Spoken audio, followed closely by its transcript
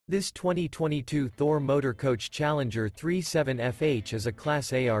This 2022 Thor Motor Coach Challenger 37FH is a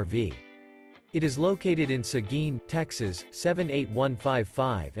Class A RV. It is located in Seguin, Texas,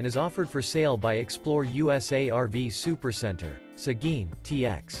 78155 and is offered for sale by ExploreUSA RV Supercenter, Seguin,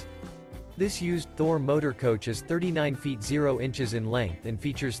 TX. This used Thor Motor Coach is 39 feet 0 inches in length and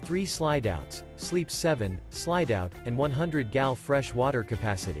features 3 slideouts, sleeps 7, slideout, and 100 gal fresh water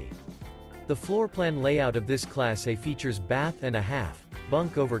capacity. The floor plan layout of this Class A features bath and a half,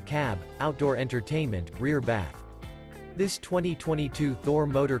 bunk over cab, outdoor entertainment, rear bath. This 2022 Thor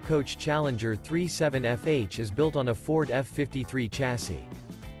Motor Coach Challenger 37FH is built on a Ford F53 chassis.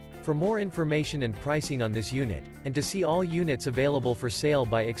 For more information and pricing on this unit, and to see all units available for sale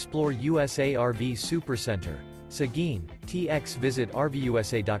by ExploreUSA RV Supercenter, Seguin, TX, visit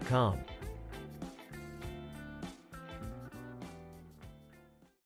RVUSA.com.